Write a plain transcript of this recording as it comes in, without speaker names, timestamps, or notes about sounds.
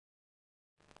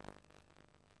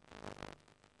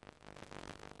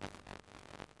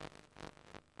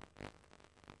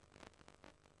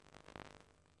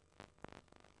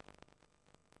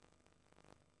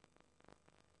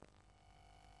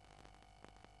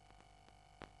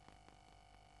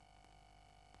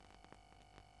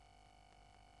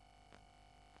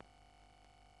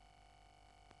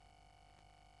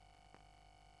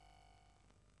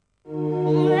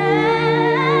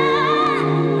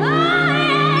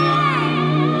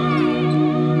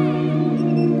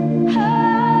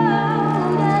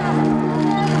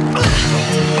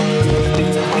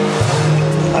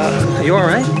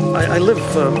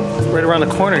live right around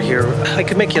the corner here. I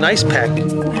could make you an ice pack.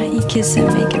 Why don't you kiss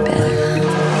him, make it better?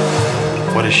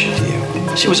 What is she to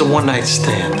you? She was a one-night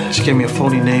stand. She gave me a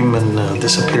phony name and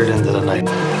disappeared into the night.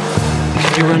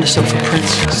 Can you run this up for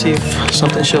prints? See if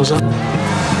something shows up?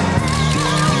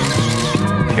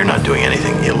 You're not doing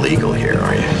anything illegal here,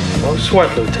 are you? Oh,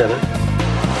 smart, Lieutenant.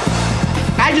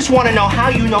 I just want to know how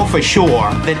you know for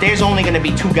sure that there's only going to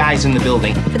be 2 guys in the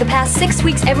building. For the past 6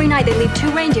 weeks, every night they leave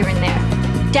 2 reindeer in there.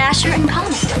 Dasher and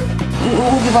Comet.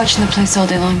 We'll be watching the place all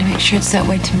day long to make sure it's that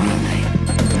way tomorrow night.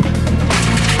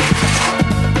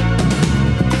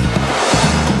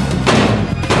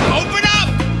 Open up!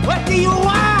 What do you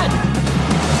want?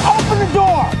 Open the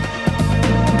door!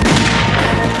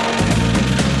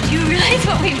 Do you realize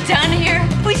what we've done here?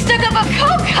 We stuck up a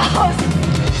coke house!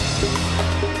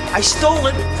 I stole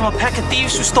it from a pack of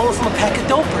thieves who stole it from a pack of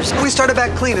dopers. We started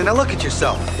back cleaning. Now look at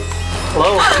yourself.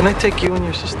 Hello, can I take you and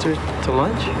your sister to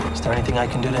lunch? Is there anything I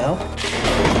can do to help?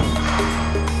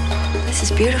 This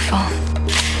is beautiful.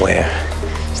 Where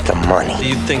is the money? Do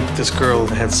you think this girl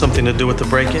had something to do with the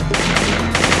break-in?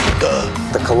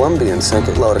 The Colombians sank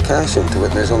a load of cash into it,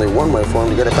 and there's only one way for them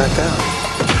to get it back out.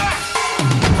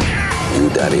 You,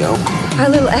 Daddy-O. Our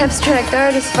little abstract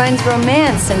artist finds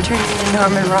romance and turns into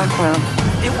Norman Rockwell.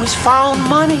 It was found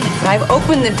money. I've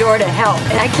opened the door to hell,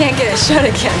 and I can't get it shut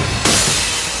again.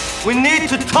 We need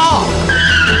to talk!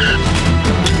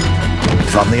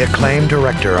 From the acclaimed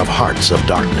director of Hearts of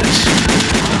Darkness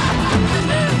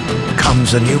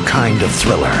comes a new kind of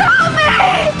thriller.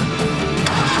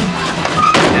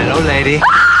 Hello, lady.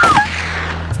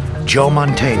 Joe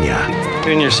Mantegna,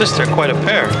 You and your sister are quite a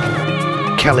pair.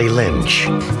 Kelly Lynch,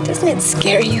 Doesn't it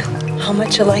scare you how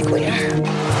much alike we are?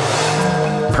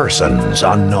 persons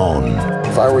unknown.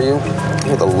 If I were you,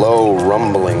 hear the low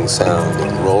rumbling sound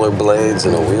of rollerblades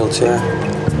in a wheelchair.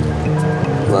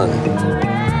 Run.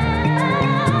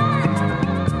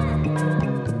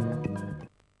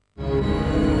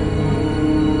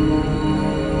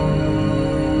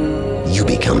 You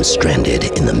become stranded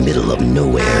in the middle of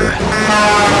nowhere.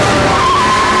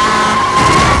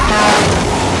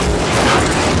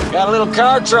 Got a little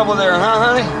car trouble there, huh,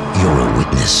 honey? You're a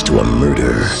witness to a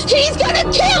murder. He's gonna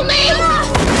kill me!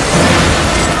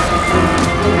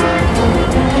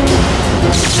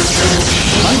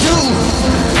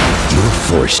 You're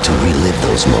forced to relive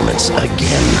those moments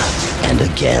again and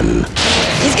again.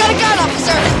 He's got a gun,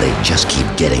 officer! And they just keep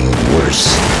getting worse.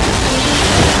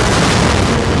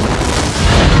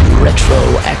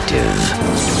 Retroactive.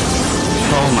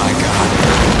 Oh, my God.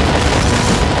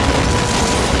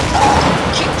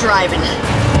 Keep driving.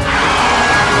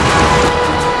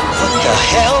 What the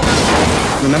hell?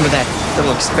 Remember that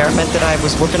little experiment that I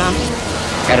was working on?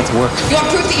 Got it to work. You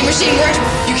want proof that your machine works?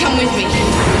 You come with me.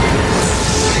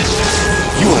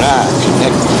 You and I are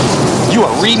connected. You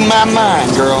are reading my mind,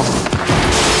 girl.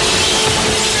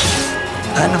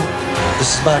 I know.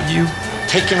 This is about you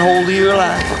taking hold of your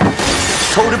life.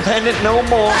 Codependent no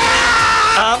more.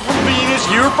 I'm from Venus,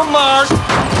 you're from Mars.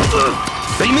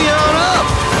 Beat me on up.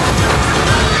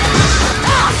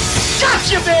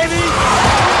 Gotcha, baby!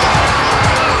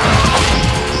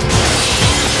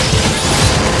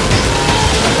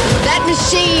 That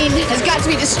machine has got to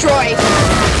be destroyed.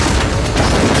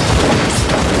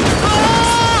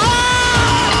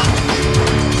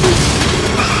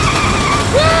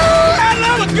 I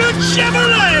love a good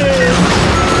Chevrolet!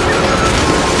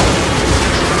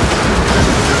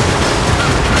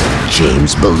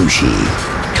 James Belushi,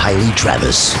 Kylie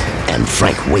Travis, and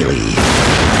Frank Whaley.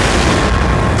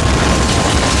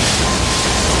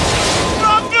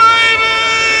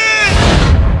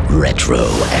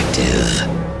 Retroactive.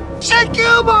 She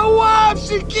killed my wife!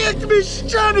 She killed me!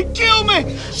 She's trying to kill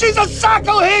me! She's a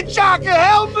psycho hitchhiker!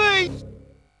 Help me!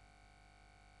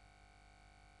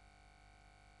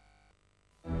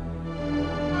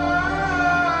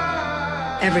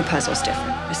 Every puzzle's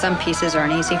different. Some pieces are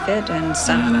an easy fit, and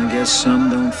some... And I guess some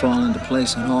don't fall into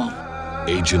place at all.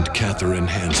 Agent Catherine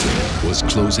Hansen was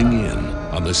closing in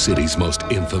on the city's most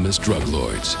infamous drug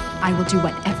lords. I will do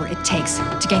whatever it takes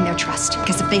to gain their trust,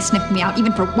 because if they sniff me out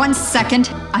even for 1 second,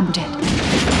 I'm dead.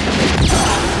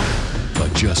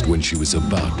 But just when she was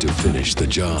about to finish the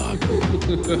job,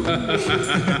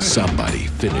 somebody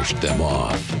finished them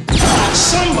off.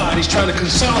 Somebody's trying to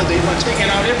consolidate by taking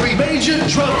out every major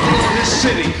drug dealer in this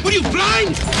city. What are you,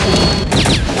 blind?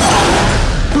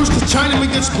 First the Chinaman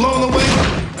gets blown away,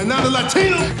 and now the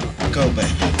Latino. Go, baby.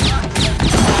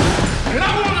 And I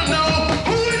want to know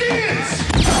who it is!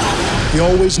 He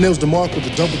always nails the mark with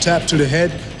a double tap to the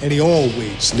head, and he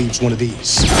always leaves one of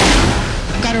these.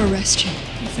 I've got to arrest you.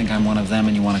 You think I'm one of them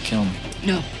and you want to kill me?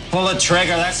 No. Pull the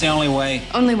trigger, that's the only way.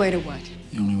 Only way to what?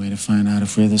 to find out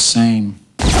if we're the same.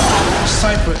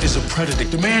 Cypher is a predator.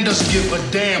 The man doesn't give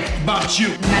a damn about you.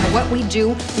 No matter what we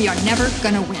do, we are never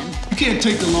gonna win. You can't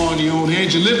take the law in your own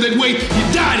hands. You live that way,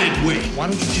 you die that way. Why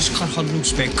don't you just cut her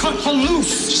loose, man? Cut her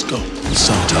loose! Just go.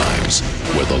 Sometimes,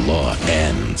 where the law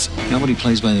ends. Nobody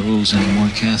plays by the rules anymore,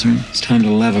 Catherine. It's time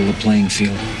to level the playing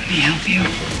field. Let me help you.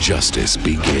 Justice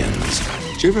begins.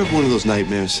 Do you ever have one of those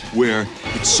nightmares where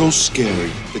it's so scary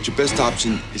that your best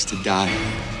option is to die?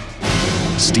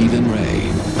 Stephen Ray,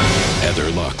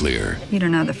 Heather Locklear. You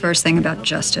don't know the first thing about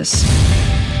justice.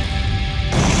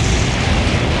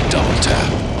 Double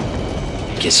Tap.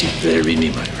 Guess you'd better read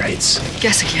me my rights.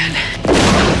 Guess again.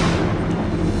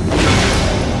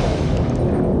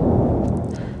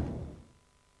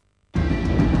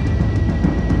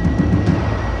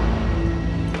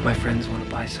 My friends want to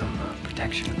buy some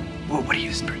protection. Well, what do you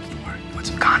use spirits for? You want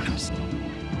some condoms?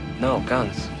 No,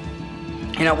 guns.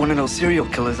 You're not one of those serial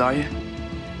killers, are you?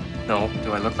 No.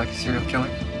 Do I look like a serial killer?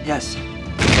 Yes.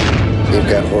 You've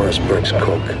got Horace Burke's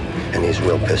cook, and he's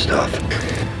real pissed off.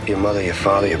 Your mother, your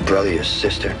father, your brother, your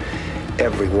sister,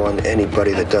 everyone,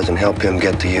 anybody that doesn't help him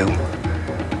get to you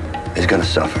is gonna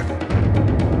suffer.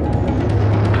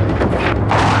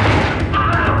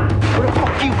 What the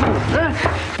fuck you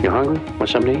doing? You hungry? Want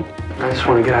something to eat? I just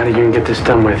want to get out of here and get this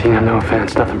done with. You got no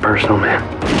offense, nothing personal, man.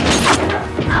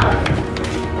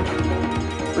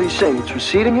 What are you saying? It's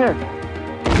receding here?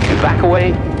 You back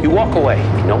away, you walk away.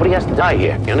 Nobody has to die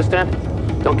here. You understand?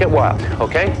 Don't get wild,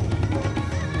 okay?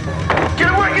 Get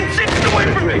away! Get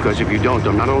away from me! Because if you don't,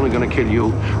 I'm not only going to kill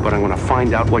you, but I'm going to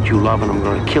find out what you love, and I'm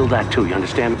going to kill that too. You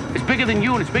understand? It's bigger than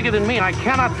you, and it's bigger than me, and I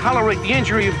cannot tolerate the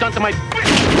injury you've done to my.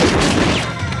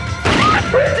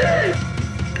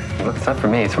 Look, it's not for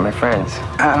me, it's for my friends.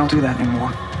 I don't do that anymore.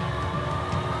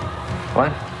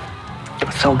 What?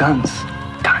 I sell guns.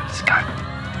 Guns.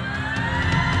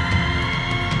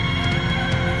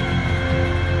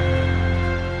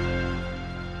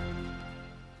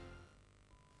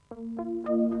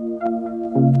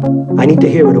 I need to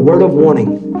hear it. A word of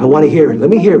warning. I want to hear it. Let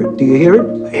me hear it. Do you hear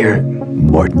it? I hear it.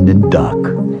 Martin and Doc.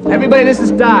 Everybody, this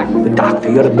is Doc. The doctor.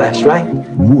 You're the best, right?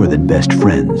 More than best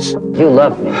friends. You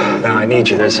love me. No, I need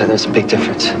you. There's a big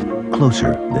difference.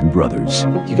 Closer than brothers.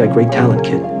 You got great talent,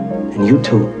 kid. And you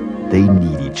too. They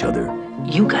need each other.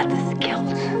 You got the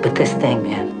skills. But this thing,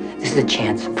 man, this is a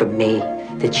chance for me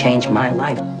to change my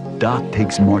life. Doc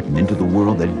takes Martin into the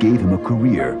world that gave him a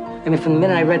career. I mean, from the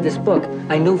minute I read this book,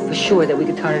 I knew for sure that we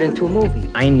could turn it into a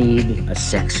movie. I need a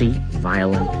sexy,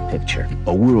 violent picture.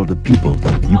 A world of people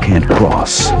you can't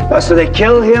cross. So they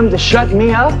kill him to shut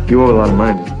me up? You owe a lot of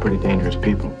money to pretty dangerous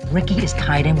people. Ricky is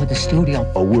tied in with the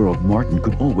studio. A world Martin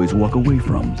could always walk away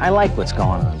from. I like what's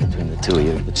going on between the two of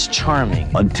you. It's charming.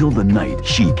 Until the night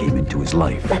she came into his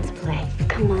life. Let's play.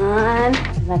 Come on,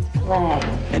 let's play.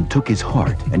 And took his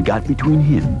heart and got between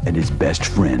him and his best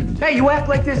friend. Hey, you act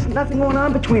like there's nothing going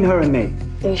on between her and me.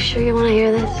 Are you sure you want to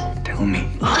hear this? Tell me.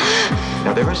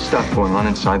 Now, there is stuff going on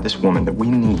inside this woman that we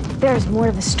need. There's more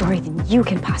to the story than you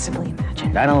can possibly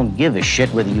imagine. I don't give a shit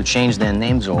whether you change their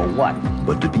names or what.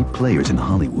 But to be players in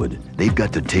Hollywood, they've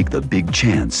got to take the big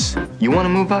chance. You want to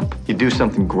move up? You do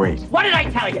something great. What did I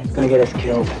tell you? It's gonna get us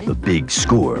killed. The big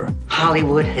score.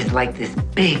 Hollywood is like this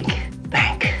big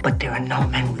bank, but there are no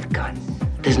men with guns.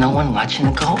 There's no one watching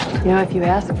the gold. You know, if you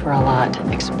ask for a lot,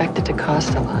 expect it to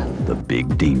cost a lot. The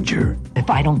big danger.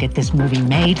 If I don't get this movie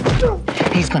made,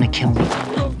 he's gonna kill me.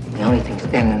 The only thing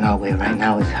standing in our way right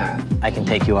now is her. I can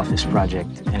take you off this project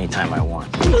anytime I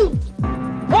want.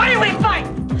 Why do we fight?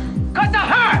 'Cause of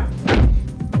her!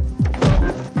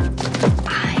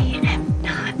 I am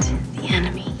not the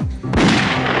enemy.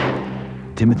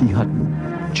 Timothy Hutton,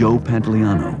 Joe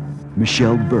Pantoliano,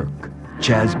 Michelle Burke,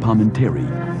 Chaz Palminteri,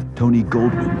 Tony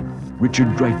Goldwyn,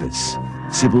 Richard Dreyfuss,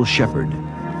 Sybil Shepherd.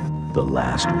 The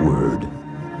last word.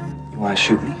 You want to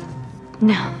shoot me?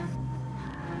 No.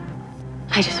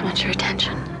 I just want your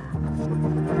attention.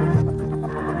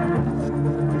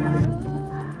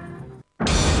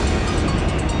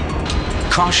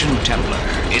 Caution Templar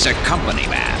is a company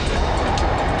man.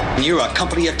 You're a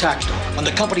company attack dog. When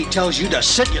the company tells you to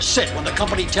sit, you sit. When the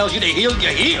company tells you to heal, you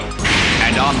heal.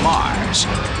 And on Mars,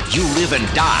 you live and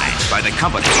die by the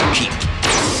company you keep.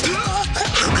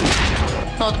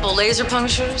 Multiple laser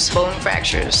punctures, bone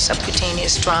fractures,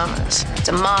 subcutaneous traumas. It's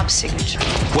a mob signature.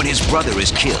 When his brother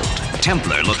is killed,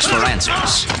 Templar looks for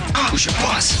answers. Who's your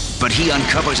boss? But he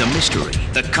uncovers a mystery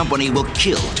the company will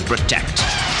kill to protect.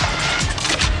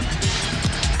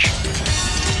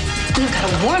 We've got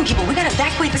to warn people. We got to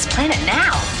evacuate this planet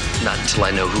now. Not until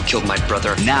I know who killed my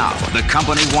brother. Now, the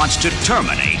company wants to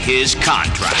terminate his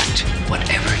contract.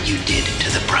 Whatever you did to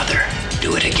the brother,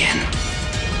 do it again.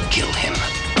 kill him.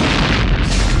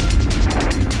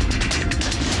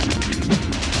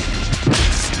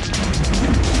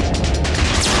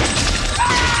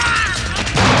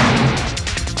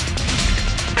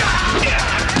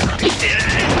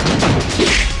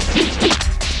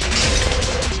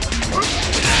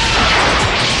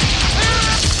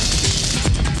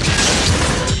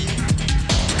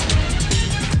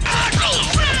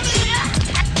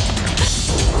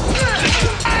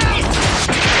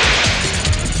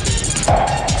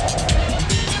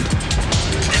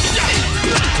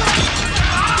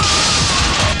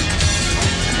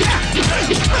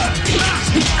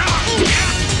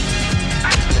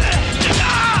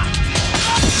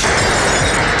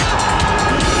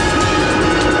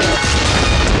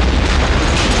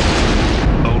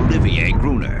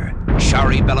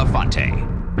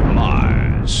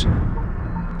 Mars.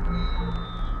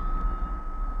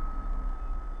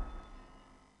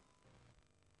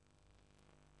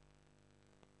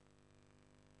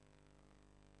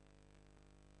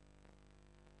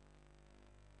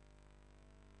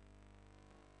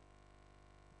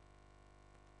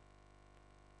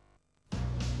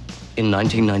 In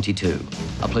 1992,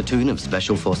 a platoon of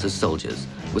Special Forces soldiers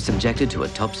was subjected to a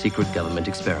top-secret government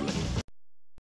experiment.